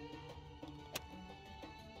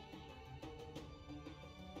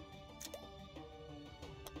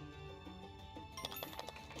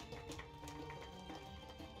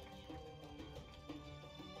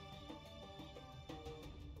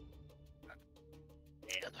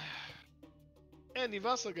 And you've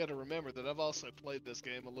also got to remember that I've also played this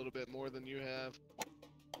game a little bit more than you have.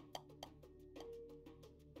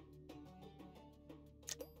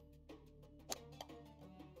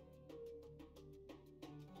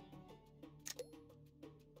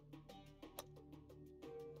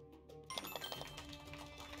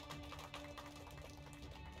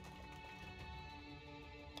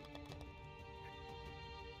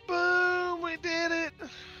 Boom! We did it!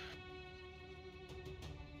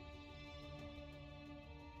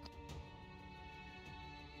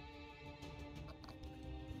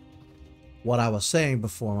 What I was saying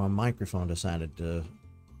before my microphone decided to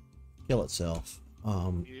kill itself.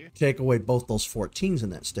 Yeah. Take away both those 14s in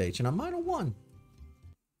that stage, and I might have won.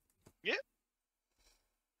 Yep.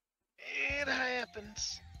 It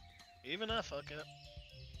happens. Even I fuck up.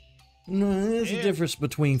 No, there's a difference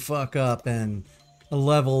between fuck up and a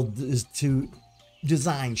level is to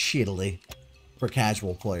design shittily for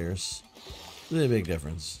casual players. There's a big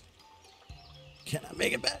difference. Can I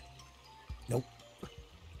make it back? Nope.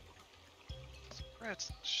 Rats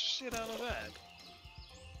the shit out of that.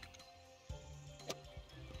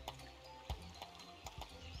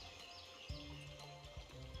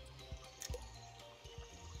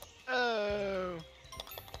 Oh.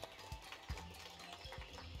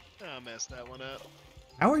 I messed that one up.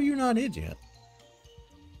 How are you not in yet?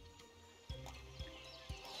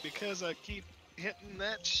 Because I keep hitting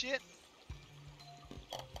that shit.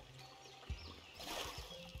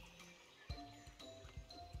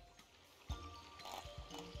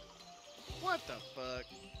 What the fuck?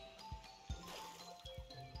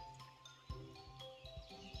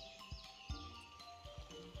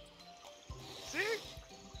 See?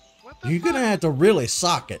 What the You're fuck? gonna have to really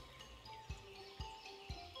sock it.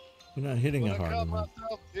 You're not hitting What it I hard caught enough.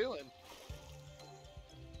 myself doing.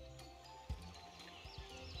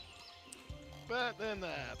 But then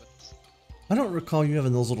that happens. I don't recall you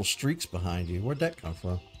having those little streaks behind you. Where'd that come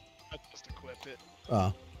from? I just equipped it.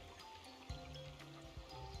 Oh.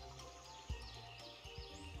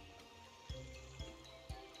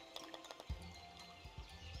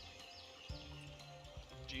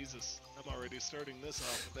 Jesus, I'm already starting this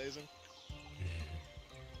off amazing.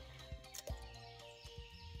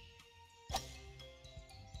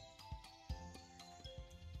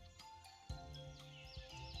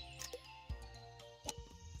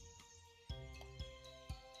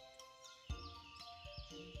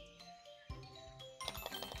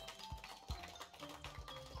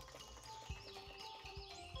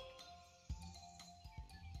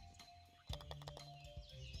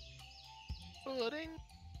 Pudding?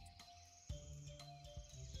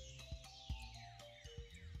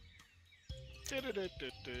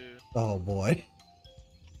 Du-du-du-du-du. Oh boy.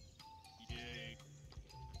 Yay.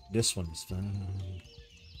 This one's fun.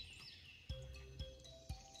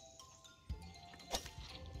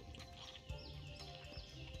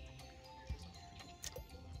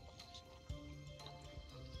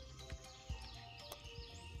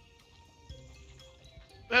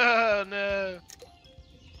 Oh no.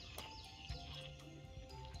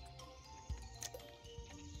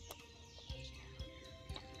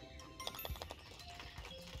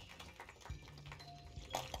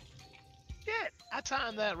 Shit, I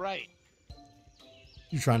timed that right.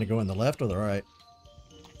 You trying to go in the left or the right?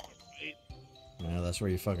 Wait, Yeah, that's where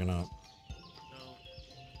you're fucking up. no.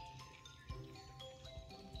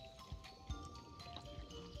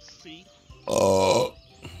 See? Oh.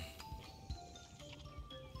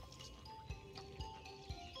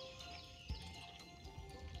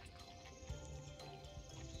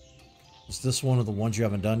 Is this one of the ones you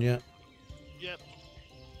haven't done yet? Yep.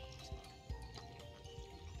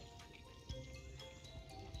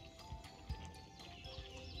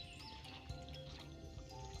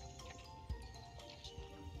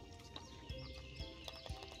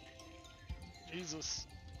 Jesus.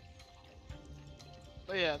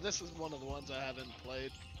 But yeah, this is one of the ones I haven't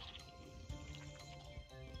played.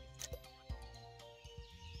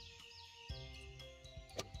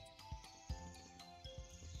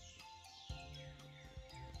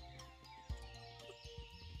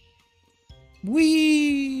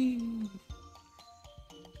 Whee!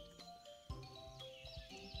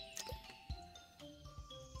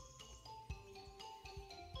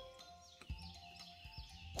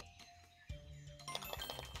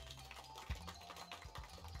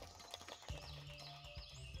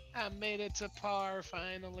 I made it to par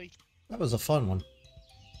finally. That was a fun one.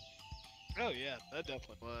 Oh yeah, that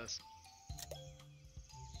definitely was.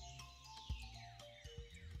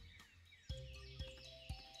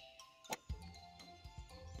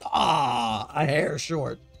 Ah, a hair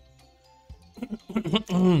short.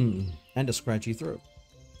 And a scratchy throat.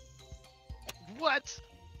 What?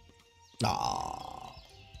 Ah.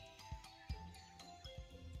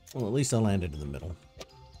 Well, at least I landed in the middle.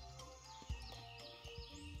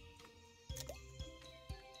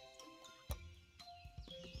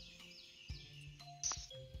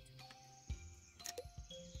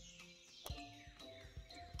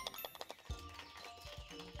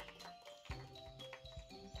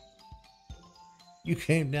 You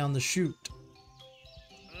came down the chute.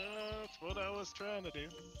 That's what I was trying to do.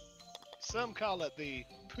 Some call it the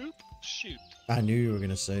poop shoot. I knew you were going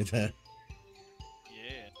to say that.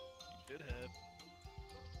 Yeah, you could have.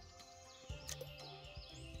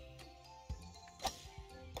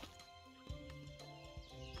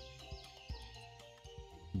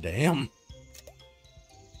 Damn.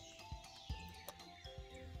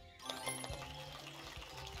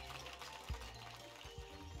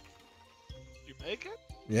 You make it?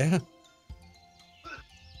 Yeah.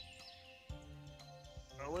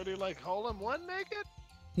 Already like hole in one make it?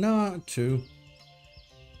 No, two.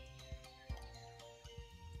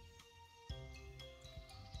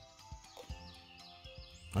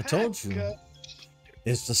 I told you. Heck,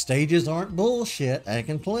 If the stages aren't bullshit, I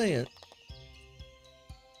can play it.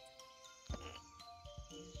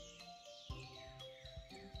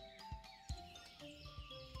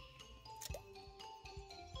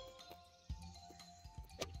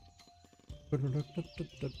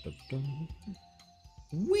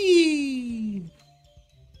 Whee!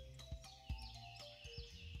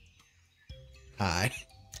 Hi.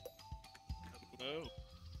 no.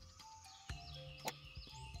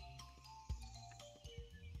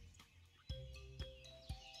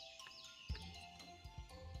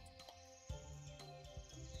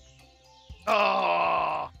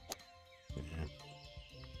 Oh, Yeah.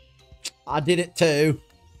 I did it too.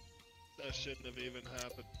 that shouldn't have even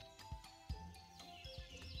happened.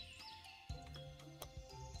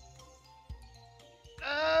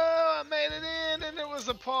 Oh, I made it in and it was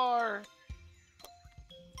a par.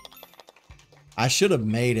 I should have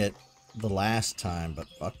made it the last time, but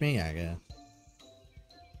fuck me, I guess.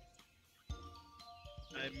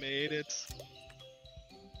 I made it.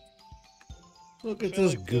 Look I at feel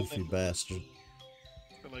this like goofy bastard.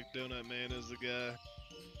 I feel like Donut Man is the guy.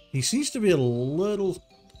 He seems to be a little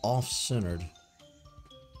off-centered.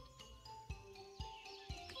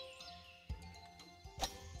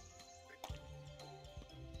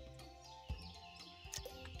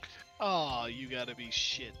 Oh, you gotta be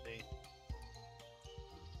shit, me.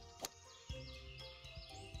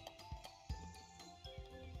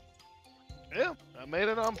 Yeah, I made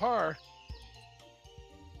it on par.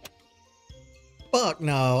 Fuck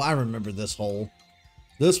no, I remember this hole.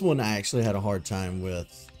 This one I actually had a hard time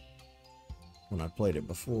with when I played it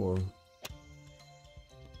before.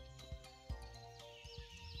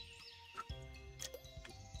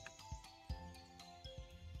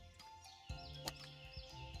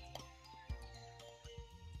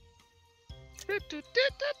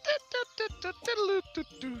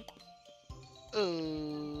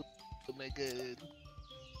 Oh my god.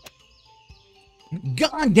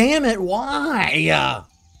 God damn it, why? Huh?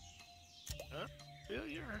 Feel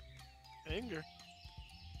your anger.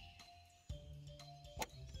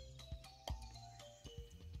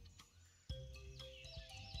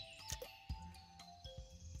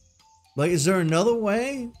 Like, is there another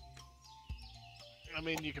way? I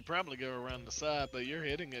mean, you could probably go around the side, but you're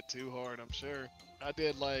hitting it too hard, I'm sure. I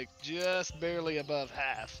did like just barely above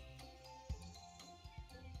half.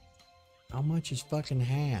 How much is fucking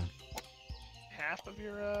half? Half of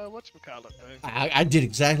your, whatchamacallit thing. I did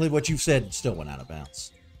exactly what you said and still went out of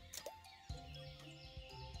bounds.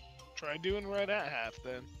 Try doing right at half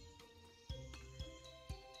then.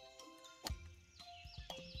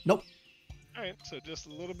 Nope. Alright, so just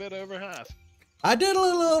a little bit over half. I did a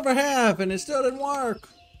little over half and it still didn't work.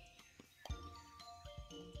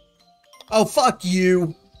 Oh, fuck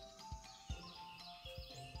you.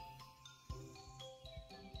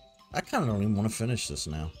 I kind of don't even want to finish this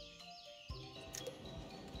now.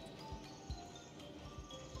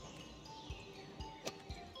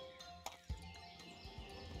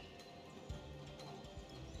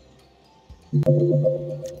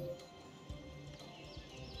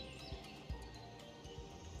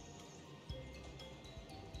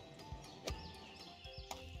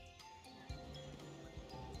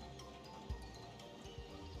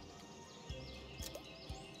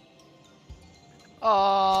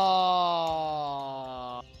 Oh,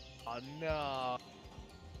 no.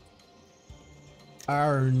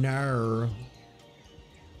 Oh, no.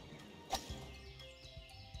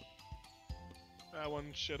 That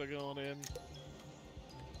one should have gone in.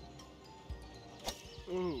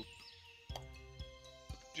 Ooh.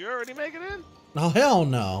 Did you already make it in? Oh, hell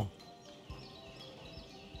no.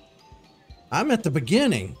 I'm at the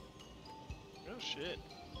beginning. Oh, shit.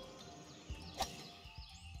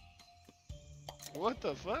 What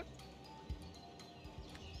the fuck?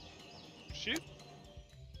 Shoot.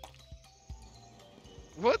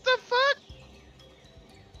 What the fuck?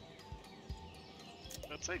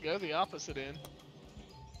 I'd say go the opposite end.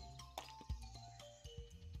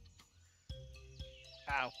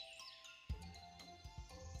 Ow.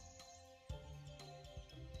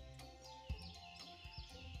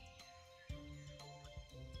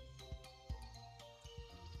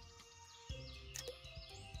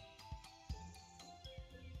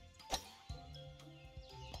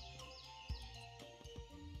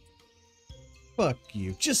 Fuck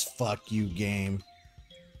you. Just fuck you, game.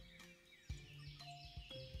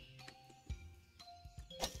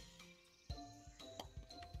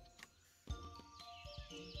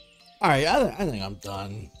 Alright, I think I'm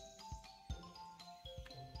done.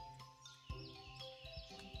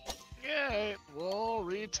 Yeah, we'll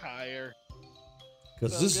retire.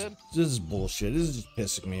 Because Sound this is bullshit. This is just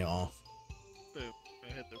pissing me off. Boom.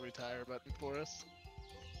 I hit the retire button for us.